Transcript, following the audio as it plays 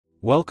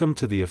Welcome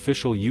to the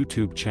official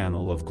YouTube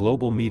channel of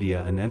global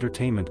media and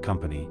entertainment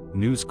company,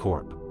 News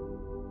Corp.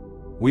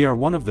 We are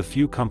one of the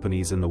few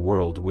companies in the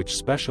world which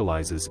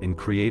specializes in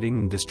creating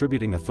and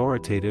distributing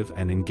authoritative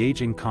and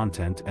engaging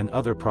content and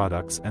other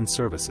products and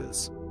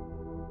services.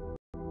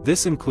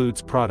 This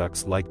includes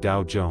products like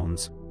Dow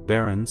Jones,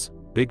 Barron's,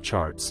 Big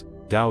Charts,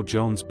 Dow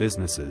Jones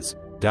Businesses,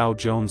 Dow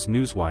Jones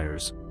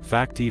Newswires,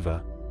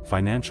 Factiva,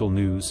 Financial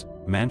News,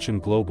 Mansion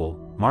Global,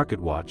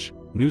 MarketWatch,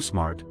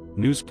 NewsSmart,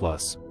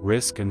 NewsPlus,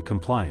 Risk and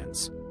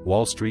Compliance,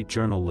 Wall Street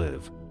Journal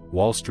Live,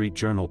 Wall Street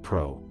Journal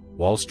Pro,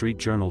 Wall Street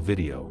Journal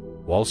Video,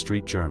 Wall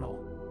Street Journal.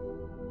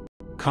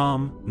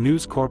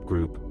 News Corp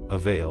Group,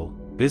 Avail,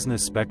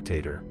 Business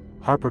Spectator,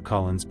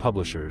 HarperCollins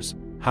Publishers,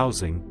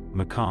 Housing,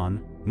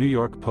 Macon, New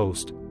York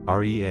Post,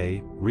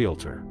 REA,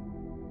 Realtor.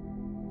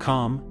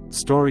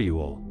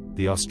 Storyule,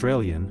 The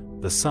Australian,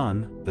 The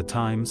Sun, The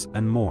Times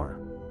and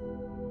more.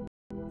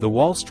 The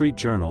Wall Street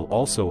Journal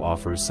also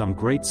offers some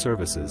great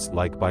services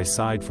like Buy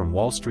Side from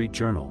Wall Street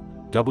Journal,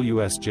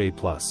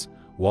 WSJ+,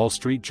 Wall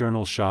Street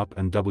Journal Shop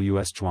and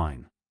WS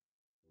Twine.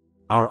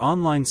 Our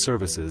online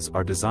services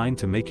are designed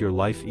to make your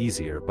life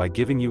easier by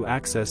giving you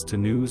access to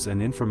news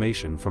and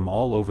information from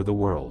all over the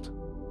world.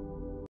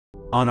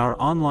 On our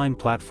online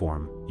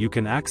platform, you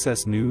can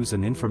access news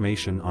and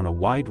information on a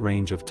wide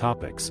range of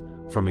topics,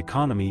 from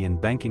economy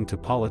and banking to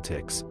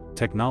politics,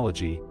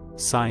 technology,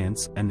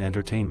 science and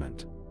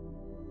entertainment.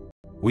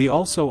 We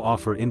also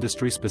offer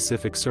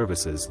industry-specific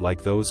services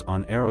like those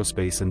on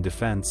aerospace and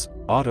defense,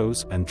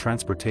 autos and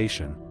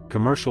transportation,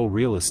 commercial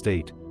real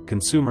estate,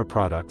 consumer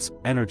products,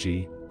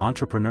 energy,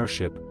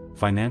 entrepreneurship,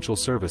 financial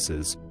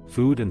services,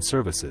 food and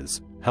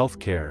services,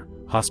 healthcare,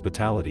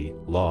 hospitality,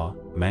 law,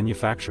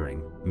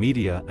 manufacturing,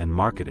 media and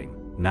marketing,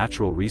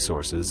 natural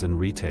resources and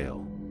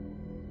retail.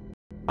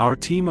 Our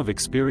team of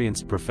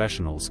experienced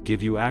professionals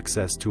give you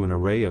access to an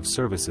array of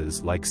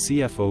services like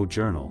CFO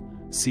Journal,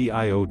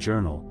 CIO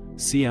Journal,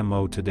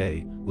 CMO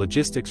Today,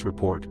 Logistics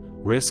Report,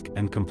 Risk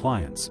and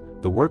Compliance,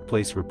 the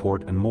Workplace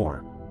Report and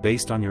more,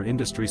 based on your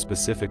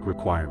industry-specific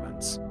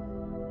requirements.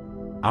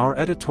 Our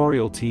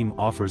editorial team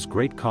offers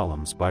great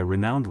columns by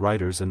renowned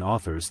writers and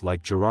authors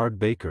like Gerard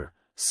Baker,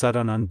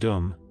 Sudhan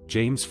Undum,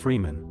 James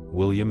Freeman,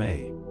 William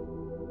A.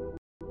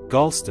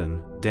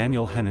 Galston,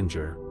 Daniel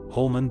Henninger,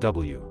 Holman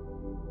W.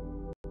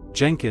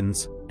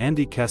 Jenkins,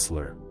 Andy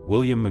Kessler,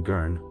 William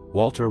McGurn,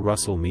 Walter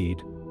Russell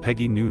Mead,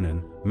 Peggy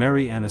Noonan,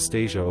 Mary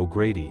Anastasia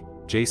O'Grady,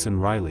 Jason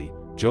Riley,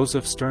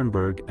 Joseph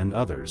Sternberg and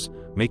others,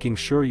 making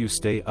sure you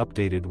stay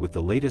updated with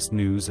the latest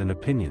news and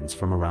opinions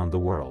from around the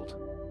world.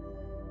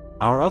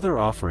 Our other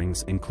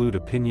offerings include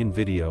opinion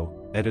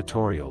video,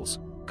 editorials,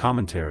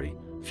 commentary,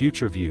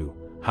 future view,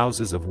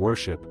 houses of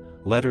worship,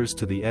 letters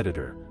to the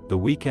editor, the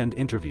weekend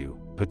interview,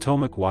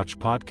 Potomac Watch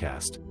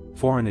podcast,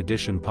 Foreign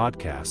Edition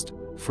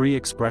podcast, Free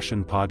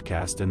Expression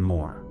podcast and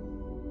more.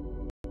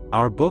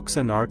 Our books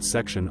and arts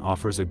section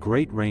offers a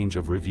great range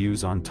of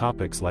reviews on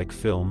topics like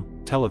film,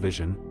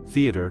 television,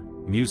 theater,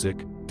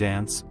 music,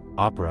 dance,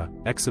 opera,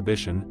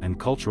 exhibition and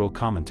cultural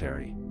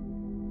commentary.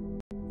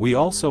 We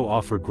also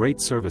offer great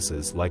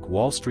services like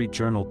Wall Street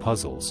Journal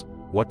Puzzles,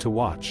 What to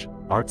Watch,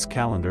 Arts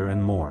Calendar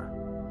and more.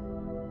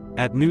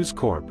 At News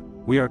Corp,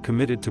 we are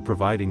committed to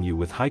providing you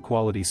with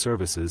high-quality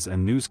services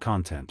and news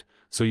content,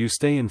 so you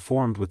stay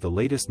informed with the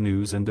latest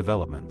news and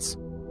developments.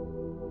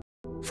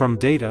 From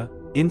data,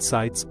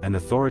 insights and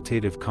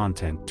authoritative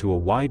content to a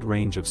wide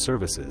range of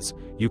services,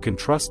 you can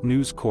trust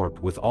News Corp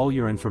with all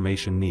your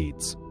information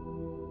needs.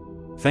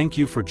 Thank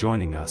you for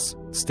joining us.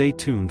 Stay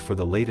tuned for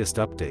the latest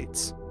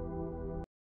updates.